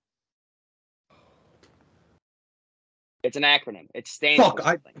diving? It's an acronym. It stands for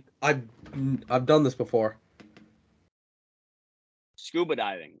something. I've done this before. Scuba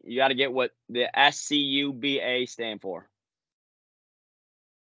diving. You got to get what the SCUBA stand for.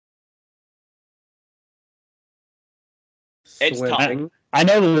 It's tough. I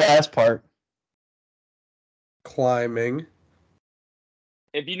know the last part. Climbing.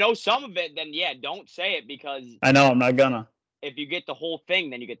 If you know some of it, then yeah, don't say it because I know I'm not gonna. if you get the whole thing,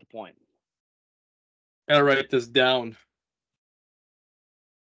 then you get the point. Gotta write this down.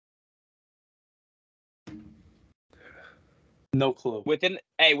 No clue. Within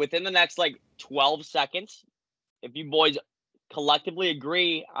the next like 12 seconds, if you boys collectively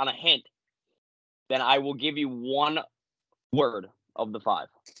agree on a hint, then I will give you one word of the 5.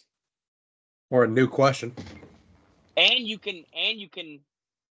 Or a new question. And you can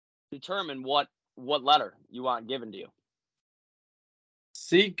determine what letter you want given to you.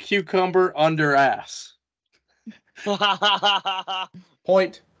 Sea cucumber under ass.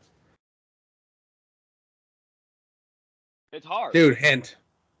 Point. It's hard. Dude, hint.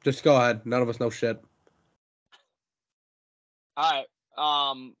 Just go ahead. None of us know shit. All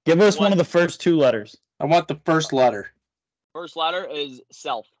right. Give us one of the first 2 letters. I want the first letter. First letter is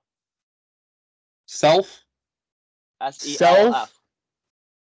self. Self? S-E-L-F.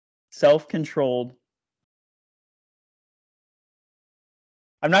 Self-controlled.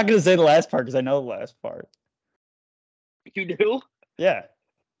 I'm not going to say the last part because I know the last part. You do? Yeah.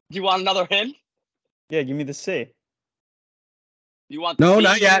 Do you want another hint? Yeah, give me the C. You want the No, C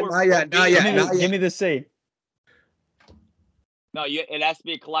not yet. or Not yet. B? Not yet. Not Give yet. me the C. No, it has to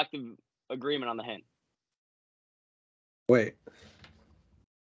be a collective agreement on the hint. Wait.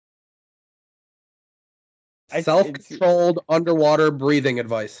 I- Self-controlled underwater breathing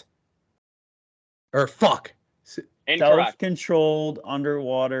advice. Or fuck. Incorrect. Self-controlled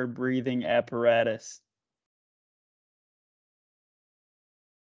underwater breathing apparatus.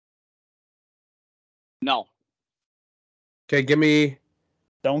 No. Okay, give me.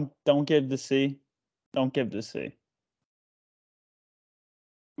 Don't give the C. Don't give the C.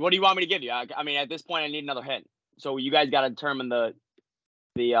 What do you want me to give you? I mean, at this point, I need another hint. So you guys got to determine the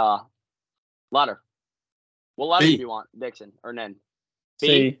letter. What letter B. do you want, Dixon or Nen?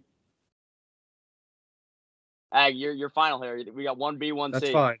 C. Ag, you're final here. We got 1 B, 1 C.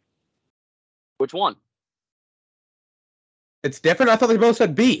 That's fine. Which one? It's different. I thought they both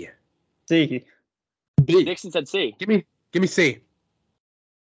said B. C. B. Dixon said C. Give me C.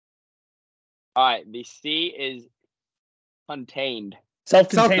 All right, the C is contained.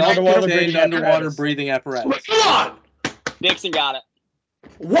 Self-contained underwater breathing apparatus. breathing apparatus. Come on. Dixon got it.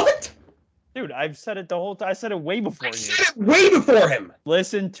 What? Dude, I've said it the whole time. I said it way before I you. said it way before him.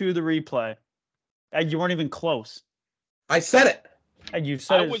 Listen to the replay. And you weren't even close. I said it. And you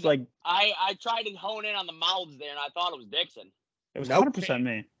said it was like I tried to hone in on the mouths there, and I thought it was Dixon. it was Nope. 100%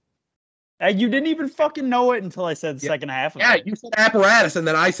 me. And you didn't even fucking know it until I said the second half of Yeah, it. you said apparatus, and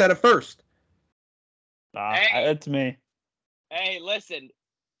then I said it first. Hey. That's me. Hey, listen.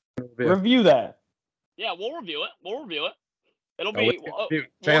 Review that. Yeah, we'll review it. It'll Oh, be dude, we're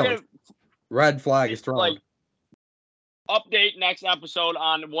challenge. Red flag is strong. like update next episode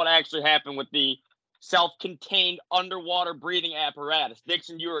on what actually happened with the self-contained underwater breathing apparatus.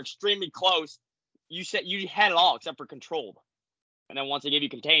 Dixon, you were extremely close. You said you had it all except for controlled. And then once I gave you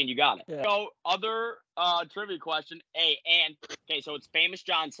contained, you got it. Yeah. So other trivia question. So it's Famous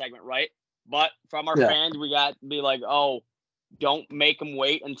John segment, right? But from our fans, we got to be like, oh, don't make them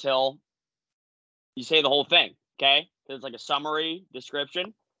wait until you say the whole thing, okay? There's like a summary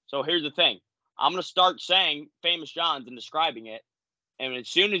description. So here's the thing. I'm going to start saying Famous Johns and describing it. And as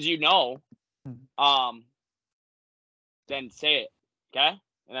soon as you know, then say it, okay?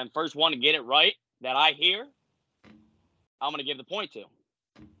 And then first one to get it right that I hear, I'm going to give the point to.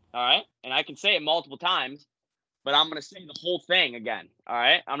 All right? And I can say it multiple times, but I'm going to say the whole thing again, all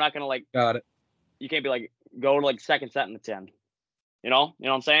right? I'm not going to like... Got it. You can't be like, go to like second sentence in. You know what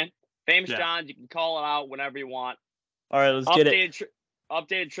I'm saying? Famous Johns, you can call it out whenever you want. All right, let's get it.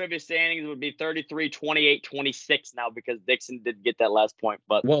 Updated trivia standings would be 33, 28, 26 now because Dixon did get that last point.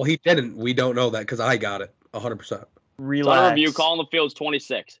 But Well, he didn't. We don't know that because I got it 100%. Relax. Under review, calling the field's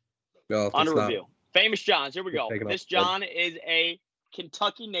 26. No, Under review. Famous Johns, here we go. Taking This off. John is a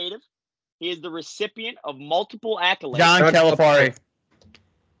Kentucky native. He is the recipient of multiple accolades. John Calipari.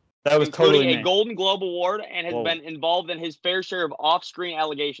 That was including totally a me. Golden Globe Award and has Whoa. been involved in his fair share of off-screen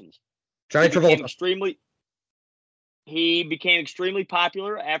allegations. Johnny Travolta. He became extremely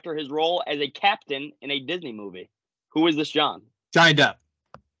popular after his role as a captain in a Disney movie. Who is this John? Johnny Depp.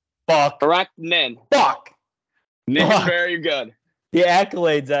 Fuck. Correct, Nin. Fuck. Nin, Fuck. very good. The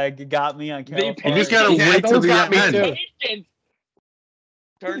accolades got me on Calipari. You just gotta Yeah, wait till those the got me end. too.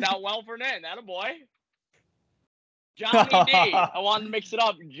 Turned out well for Nin. That a boy. Johnny D. I wanted to mix it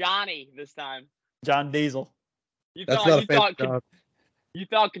up. Johnny this time. John Diesel. That's not a famous John. You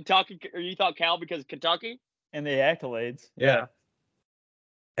thought Kentucky, or you thought Cal because Kentucky? And the accolades. Yeah.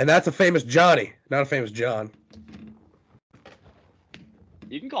 And that's a famous Johnny, not a famous John.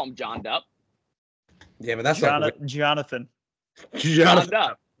 You can call him John Depp. Yeah, but that's Jonathan. John Jonathan.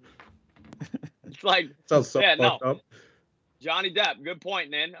 Depp. It's like, Sounds so yeah, fucked up. Johnny Depp. Good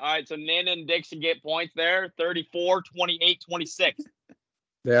point, Nin. All right, so Nin and Dixon get points there. 34, 28, 26.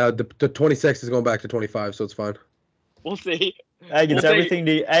 Yeah, the 26 is going back to 25, so it's fine. We'll see. Egg, it's everything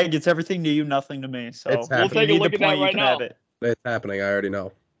to you, nothing to me. So It's we'll take a look at that right now. It's happening. I already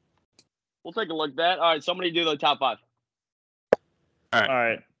know. We'll take a look at that. All right, somebody do the top 5. All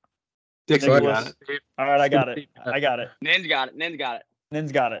right. Dixon got it. All right, I got it. Nin's got it. Nin's got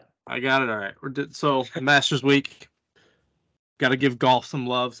it. I got it. All right. So Masters Week. Got to give golf some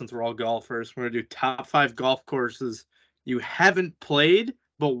love since we're all golfers. We're gonna do top 5 golf courses you haven't played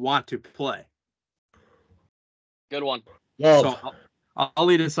but want to play. Good one. Whoa. So I'll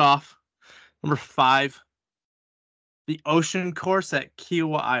lead us off. Number 5, the Ocean Course at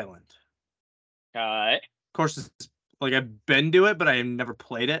Kiowa Island. All right. Course is like I've been to it, but I have never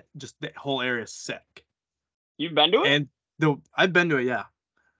played it. Just the whole area is sick. You've been to it? And I've been to it, yeah.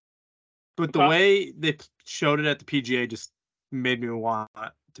 But the way they showed it at the PGA just made me want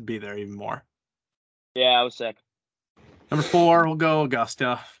to be there even more. Yeah, I was sick. Number 4, we'll go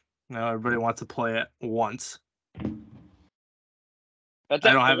Augusta. Now everybody wants to play it once. That's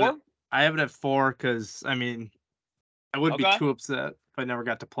at 4? I have it at 4 because, I mean, I would be too upset if I never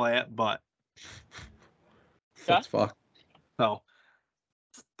got to play it, but. That's fuck. So,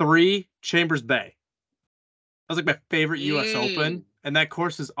 3, Chambers Bay. That was like my favorite U.S. Open, and that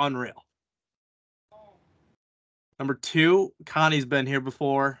course is unreal. Number 2, Connie's been here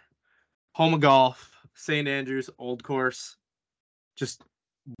before. Home of Golf, St. Andrews, old course. Just,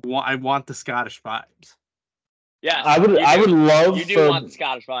 I want the Scottish vibes. Yeah, I would love. You do want the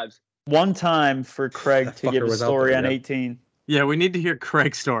Scottish vibes. One time for Craig to give a story on 18. Yeah, we need to hear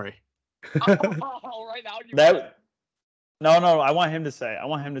Craig's story. Right now. No, I want him to say. I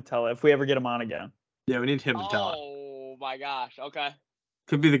want him to tell it if we ever get him on again. Yeah, we need him to tell it. Oh my gosh. Okay.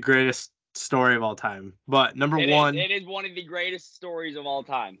 Could be the greatest story of all time. But number 1. It is one of the greatest stories of all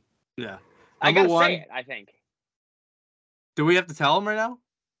time. Yeah. I gotta say it, I think. Do we have to tell him right now?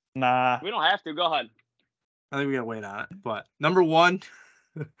 Nah. We don't have to. Go ahead. I think we gotta wait on it. But number 1.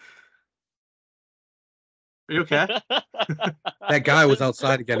 Are you okay? That guy was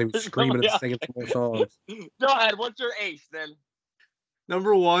outside again. He was screaming and singing some more songs. Go ahead. What's your ace then?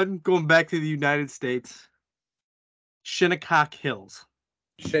 Number 1, going back to the United States, Shinnecock Hills.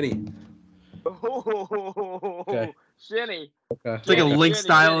 Shinny. Okay. Shinny. Okay. It's like a link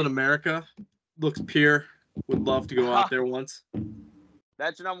style in America. Looks pure. Would love to go out there once.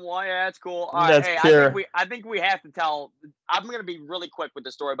 That's number 1. Yeah, that's cool. All right, hey, I think we have to tell. I'm gonna be really quick with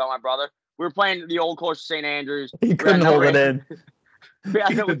the story about my brother. We were playing the old course, St. Andrews. He couldn't hold it in.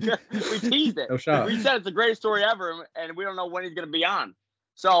 We teased it. No shot. We said it's the greatest story ever, and we don't know when he's gonna be on.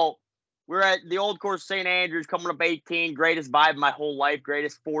 So we're at the old course, St. Andrews, coming up 18. Greatest vibe of my whole life.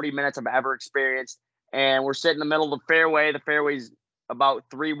 Greatest 40 minutes I've ever experienced. And we're sitting in the middle of the fairway. The fairway's about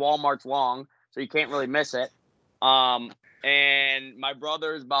 3 Walmarts long, so you can't really miss it. And my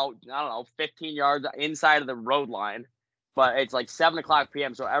brother is about, 15 yards inside of the road line. But it's like 7 o'clock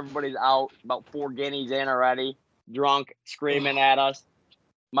p.m., so everybody's out, about 4 guineas in already, drunk, screaming at us.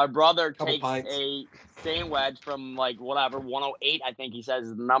 My brother takes a stain wedge from, 108, I think he says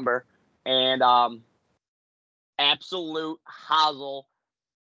is the number. And absolute hosel.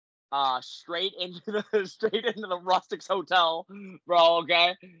 Straight into the Rustics Hotel, bro.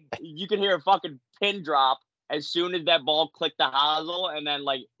 Okay, you can hear a fucking pin drop as soon as that ball clicked the hosel, and then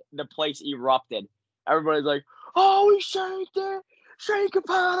the place erupted. Everybody's like, "Oh, we shanked it,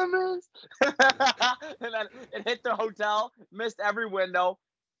 Shankopotamus!" And then it hit the hotel, missed every window,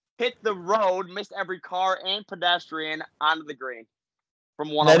 hit the road, missed every car and pedestrian onto the green from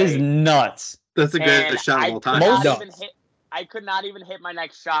 108. That is nuts. That's the greatest shot of all time. I could not even hit my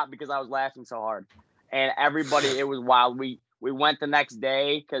next shot because I was laughing so hard. And everybody, it was wild. We went the next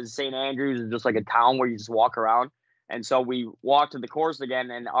day because St. Andrews is just like a town where you just walk around. And so we walked to the course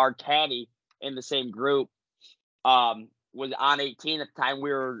again, and our caddy in the same group was on 18 at the time.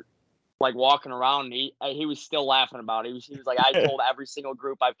 We were walking around, and he was still laughing about it. He was like, I told every single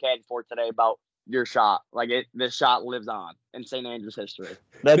group I've caddied for today about your shot. This shot lives on in St. Andrews history.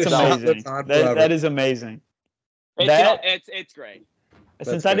 That's amazing. That is amazing. It's great.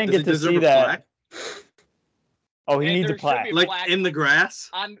 Since I didn't get to see that. Oh, he needs a plaque. In the grass?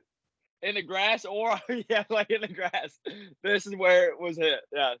 In the grass, or in the grass. This is where it was hit.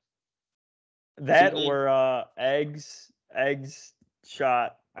 Yeah. That or eggs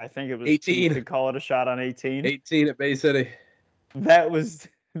shot. I think it was 18. To call it a shot on 18. 18 at Bay City. That was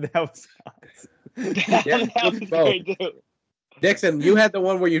nuts. Yeah, that was great, too. Dixon, you had the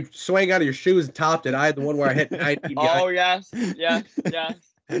one where you swing out of your shoes and topped it. I had the one where I hit 90. Oh, yes. Yes. Yes.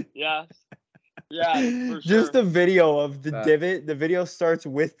 Yes. Yeah, for sure. Just a video of the divot. The video starts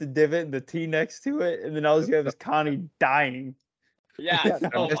with the divot and the T next to it, and then all you have is Connie dying. Yeah.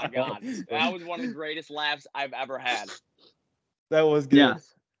 Oh my God, that was one of the greatest laughs I've ever had. That was good.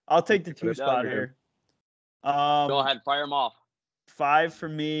 Yes. I'll take the 2 spot here. Go ahead, fire them off. 5 for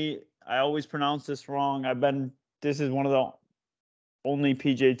me. I always pronounce this wrong. This is one of the only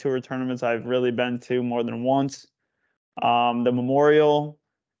PGA Tour tournaments I've really been to more than once. The Memorial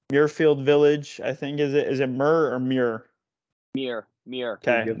Muirfield Village, I think, is it Mur or Muir? Muir.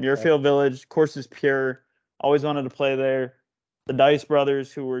 Okay, Muirfield Village. Course is pure. Always wanted to play there. The Dice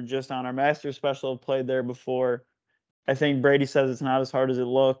brothers, who were just on our Masters special, have played there before. I think Brady says it's not as hard as it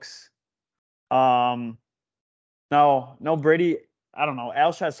looks. No, Brady. I don't know.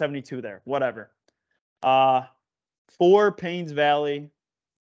 Al shot 72 there. Whatever. 4 Paynes Valley.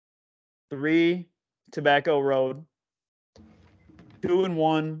 3 Tobacco Road. 2 and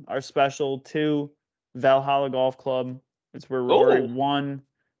 1 our special. 2 Valhalla Golf Club. It's where Rory won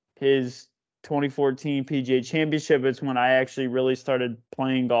his 2014 PGA Championship. It's when I actually really started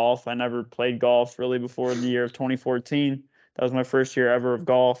playing golf. I never played golf really before the year of 2014. That was my first year ever of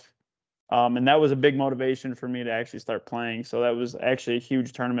golf. And that was a big motivation for me to actually start playing. So that was actually a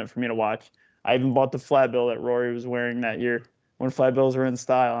huge tournament for me to watch. I even bought the flat bill that Rory was wearing that year when flat bills were in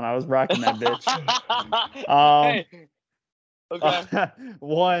style, and I was rocking that bitch. Okay.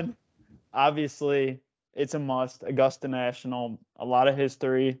 1, obviously, it's a must. Augusta National, a lot of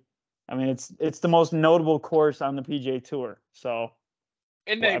history. I mean, it's the most notable course on the PGA Tour. So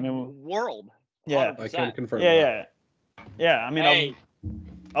in the world. 100%. Yeah, I can confirm. Yeah. I mean,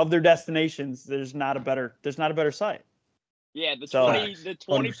 of their destinations, there's not a better site. Yeah, the 20.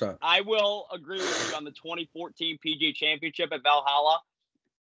 100%. I will agree with you on the 2014 PGA Championship at Valhalla.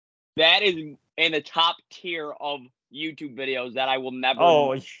 That is in the top tier of YouTube videos that I will never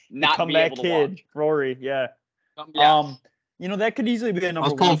not be able to watch. Rory, yeah. Yes. That could easily be a number 1.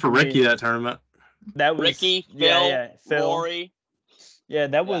 I was pulling for Ricky that tournament. That was Ricky, Phil, Rory. Yeah,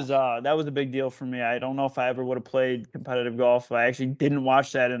 that was a big deal for me. I don't know if I ever would have played competitive golf. I actually didn't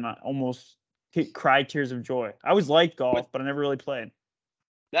watch that and I almost cried tears of joy. I always liked golf, but I never really played.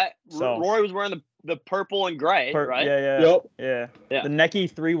 Rory was wearing the purple and gray, right? Yeah. The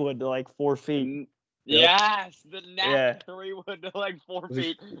necky 3-wood to like 4 feet. Yes, the neck 3-wood to like 4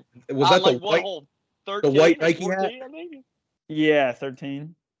 feet. Was that like what hole? 13, the white Nike 14, hat? I think? Yeah,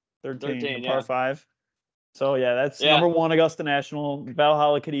 13. 13 par 5. So that's number 1, Augusta National.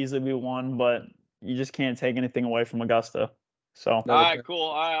 Valhalla could easily be 1, but you just can't take anything away from Augusta. So all right, cool.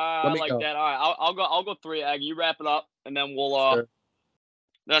 All right, I like that. All right, I'll go 3. Ag, you wrap it up, and then we'll Sure.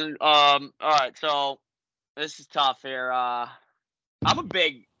 Then all right. So this is tough here. I'm a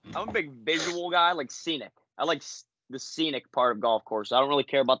big visual guy, like scenic. I like the scenic part of golf course. I don't really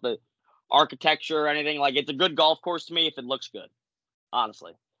care about the architecture or anything. Like, it's a good golf course to me if it looks good,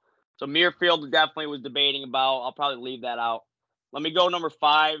 honestly. So Muirfield definitely was debating about. I'll probably leave that out. Let me go number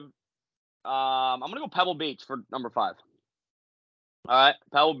 5. I'm gonna go Pebble Beach for number 5. All right,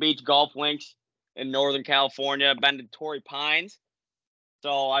 Pebble Beach golf links in Northern California. Been to Torrey Pines,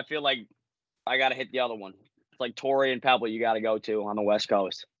 so I feel like I gotta hit the other one. It's like Torrey and Pebble you gotta go to on the West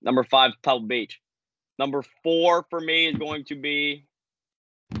Coast. Number 5, Pebble Beach. Number 4 for me is going to be.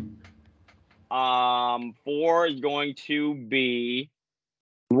 4 is going to be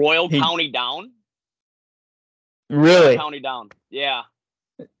Royal County Down. Really? Royal County Down. Yeah.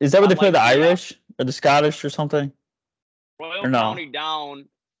 Is that where they play the Irish or the Scottish or something? Royal County Down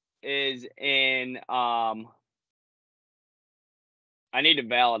is in I need to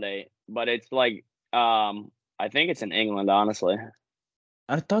validate, but it's like I think it's in England, honestly.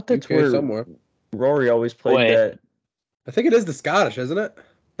 I thought that's where somewhere Rory always played that. I think it is the Scottish, isn't it?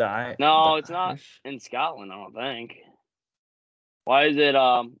 No, it's not in Scotland, I don't think. Why is it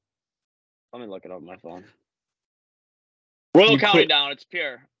let me look it up on my phone. Royal County Down, it's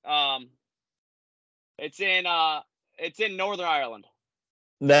pure. It's in Northern Ireland.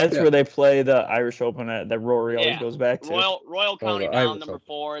 That's where they play the Irish Open that Rory always goes back to. Royal County Down, number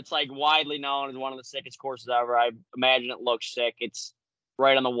 4. It's like widely known as one of the sickest courses ever. I imagine it looks sick. It's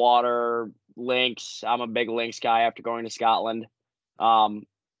right on the water, links. I'm a big links guy after going to Scotland.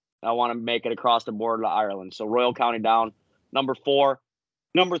 I want to make it across the border to Ireland. So Royal County Down, number 4.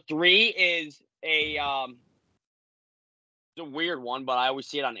 Number 3 is it's a weird one, but I always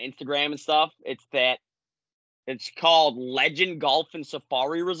see it on Instagram and stuff. It's called Legend Golf and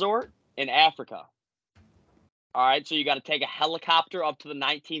Safari Resort in Africa. All right, so you got to take a helicopter up to the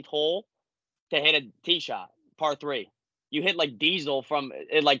 19th hole to hit a tee shot, par 3. you hit like diesel from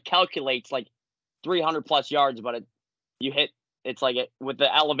it like calculates like 300 plus yards, but it's like with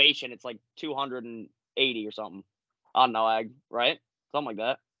the elevation, it's like 280 or something on Ag, right? Something like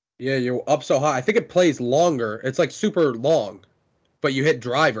that. Yeah, you're up so high. I think it plays longer. It's like super long, but you hit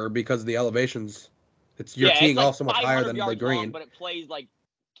driver because of the elevations. You're teeing like off so much higher than the green. Long, but it plays like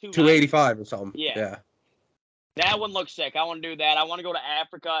 285 or something. Yeah. That one looks sick. I want to do that. I want to go to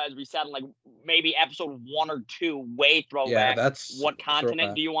Africa, as we said, in like maybe episode 1 or 2, way throwback. Yeah, that's what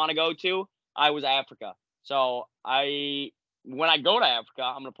continent do you want to go to? I was Africa. So when I go to Africa,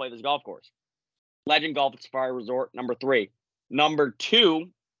 I'm going to play this golf course. Legend Golf Safari Resort, number 3. Number 2,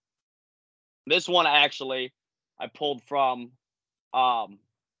 this one actually I pulled from,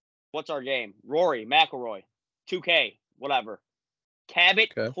 what's our game? Rory McIlroy, 2K, whatever.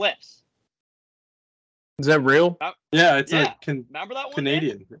 Cabot Cliffs. Is that real? Yeah, it's remember that one?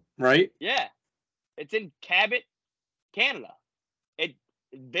 Canadian, right? Yeah. It's in Cabot, Canada. It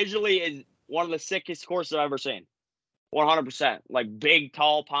visually is one of the sickest courses I've ever seen. 100%. Like big,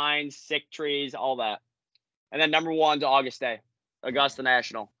 tall pines, sick trees, all that. And then number 1's Augusta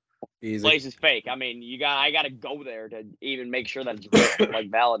National. Easy. Place is fake. I mean, I got to go there to even make sure that it's real,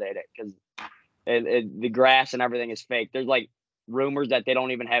 like validate it, because the grass and everything is fake. There's like rumors that they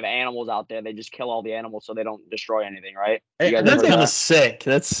don't even have animals out there. They just kill all the animals so they don't destroy anything, right? Hey, that's kind of sick.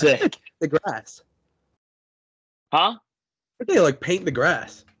 That's sick. The grass. Huh? They like paint the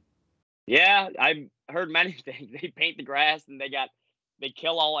grass. Yeah, I've heard many things. They paint the grass and they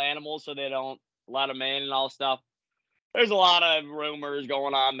kill all animals so they don't let them in and all stuff. There's a lot of rumors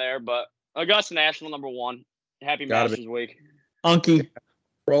going on there, but Augusta National, number 1. Happy Masters Week. Unky.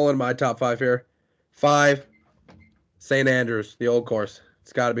 Rolling my top 5 here. 5, St. Andrews, the old course.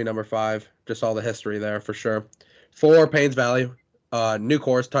 It's got to be number 5. Just all the history there for sure. 4, Paynes Valley. New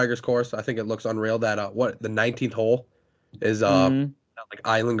course, Tigers course. I think it looks unreal. That the 19th hole is like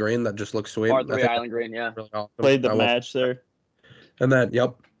island green that just looks sweet. Par 3 island green, yeah. Really awesome. Played the match there. And then,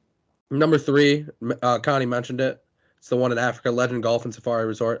 number 3, Connie mentioned it. It's the one in Africa, Legend Golf and Safari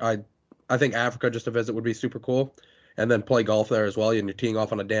Resort. I think Africa just to visit would be super cool. And then play golf there as well. And you're teeing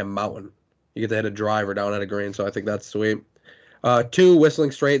off on a damn mountain. You get to hit a driver down at a green, so I think that's sweet. 2, Whistling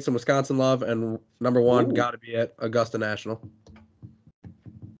Straits and Wisconsin Love. And number 1, got to be it, Augusta National.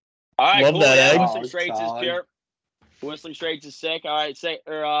 All right, love cool. that, Yeah, Egg. Whistling Straits is pure. Whistling Straits is sick. All right,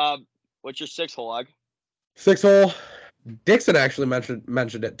 what's your 6th hole, Egg? 6th hole. Dixon actually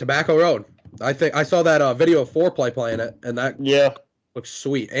mentioned it. Tobacco Road. I think I saw that video of Foreplay playing it, and that looks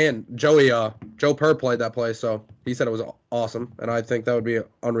sweet. And Joe Purr played that place, so he said it was awesome. And I think that would be an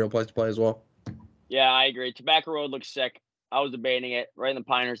unreal place to play as well. Yeah, I agree. Tobacco Road looks sick. I was debating it right in the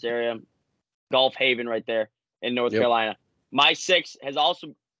Pinehurst area, Gulf Haven right there in North Carolina. My 6 has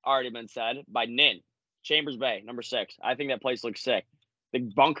also already been said by Nin. Chambers Bay, number 6. I think that place looks sick. The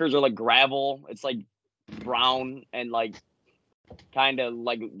bunkers are like gravel. It's like brown and like kind of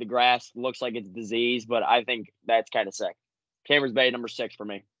like the grass looks like it's diseased, but I think that's kind of sick. Chambers Bay, number 6 for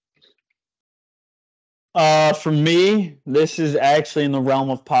me. For me, this is actually in the realm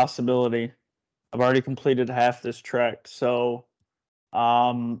of possibility. I've already completed half this trek, so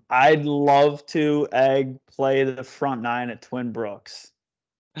I'd love to play the front 9 at Twin Brooks.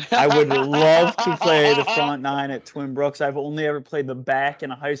 I would love to play the front 9 at Twin Brooks. I've only ever played the back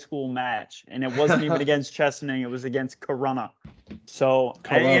in a high school match, and it wasn't even against Chesaning. It was against Corunna. So,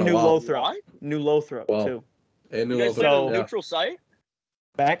 and New Lothrop. What? New Lothrop, too. And New Lothrop. So, neutral site?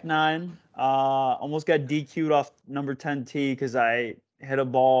 Back 9. Almost got DQ'd off number 10 tee because I hit a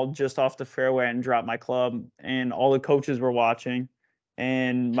ball just off the fairway and dropped my club, and all the coaches were watching.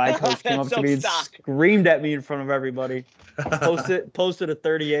 And my coach came up to me and screamed at me in front of everybody. Posted a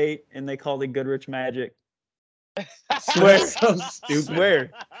 38, and they called it Goodrich Magic. Swear. So stupid.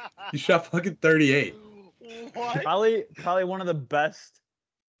 Swear. You shot fucking 38. What? Probably one of the best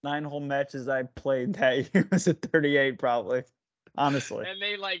 9-hole matches I played that year was a 38, probably. Honestly. And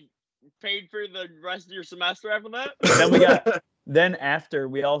they like paid for the rest of your semester after that? Then after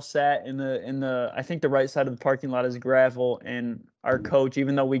we all sat in the I think the right side of the parking lot is gravel, and our coach,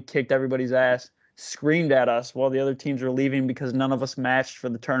 even though we kicked everybody's ass, screamed at us while the other teams were leaving because none of us matched for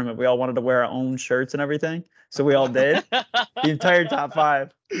the tournament. We all wanted to wear our own shirts and everything, so we all did. The entire top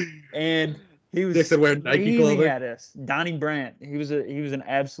 5, and he was wearing Nike clothing at us. Donnie Brandt, he was an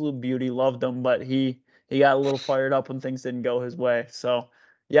absolute beauty. Loved him, but he got a little fired up when things didn't go his way. So.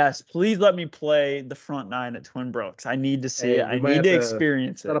 Yes, please let me play the front 9 at Twin Brooks. I need to see it. I need to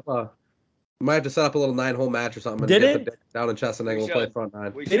experience it. We might have to set up a little 9-hole match or something. Down in Chesaning, we'll play front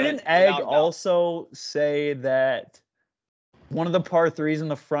 9. Didn't Egg also say that one of the par threes in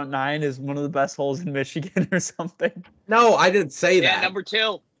the front nine is one of the best holes in Michigan or something. No, I didn't say that. Yeah, number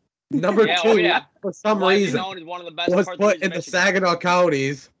 2. Number Yeah, 2, oh, yeah. for some reason, known as one of the best was par put threes in the Michigan. Saginaw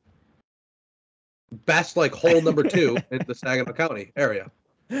County's best, like, hole number 2 in the Saginaw County area.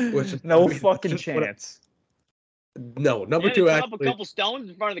 Which is, no I mean, fucking just chance. No, number Yeah, 2 they put actually. up a couple stones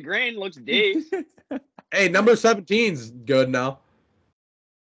in front of the green. Looks deep. Hey, number 17's good now.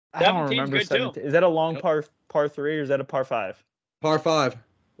 I don't 17's remember good, too. 17. Is that a long Yep. par 3 or is that a par 5? Par 5.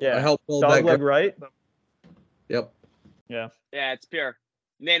 Yeah. I helped build Dog that. leg right? Yep. Yeah. Yeah, it's pure.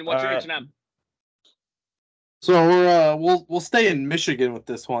 Nan, what's your Alright. H&M? So we're we'll stay in Michigan with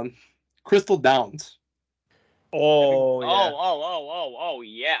this one. Crystal Downs. Oh, yeah. Oh,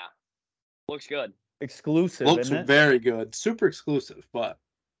 yeah. Looks good. Exclusive, Looks isn't it? very good. Super exclusive, but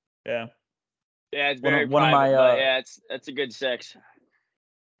Yeah. Yeah, it's One very of private, my, but yeah, it's a good 6.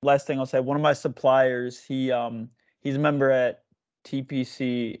 Last thing I'll say, one of my suppliers, he's a member at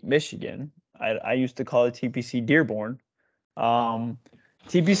TPC Michigan. I used to call it TPC Dearborn.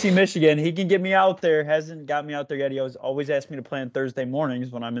 TPC Michigan, he can get me out there. Hasn't got me out there yet. He always asks me to play on Thursday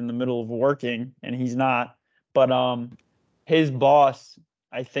mornings when I'm in the middle of working, and he's not. But his boss,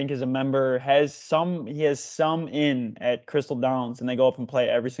 I think, is a member. He has some in at Crystal Downs, and they go up and play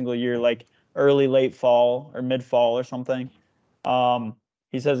every single year, like early, late fall or mid fall or something.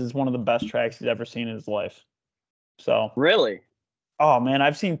 He says it's one of the best tracks he's ever seen in his life. So Really? oh man,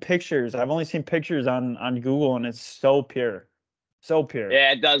 I've seen pictures. I've only seen pictures on Google, and it's so pure. So pure.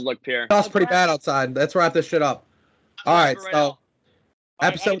 Yeah, it does look pure. It's pretty bad outside. Let's wrap this shit up. All right, so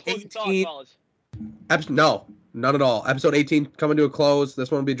episode 18. No, none at all. Episode 18 coming to a close.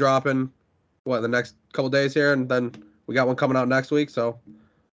 This one will be dropping, the next couple days here, and then we got one coming out next week. So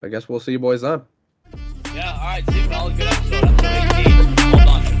I guess we'll see you boys then. Yeah, all right. See you, fellas. Good episode. Episode 18.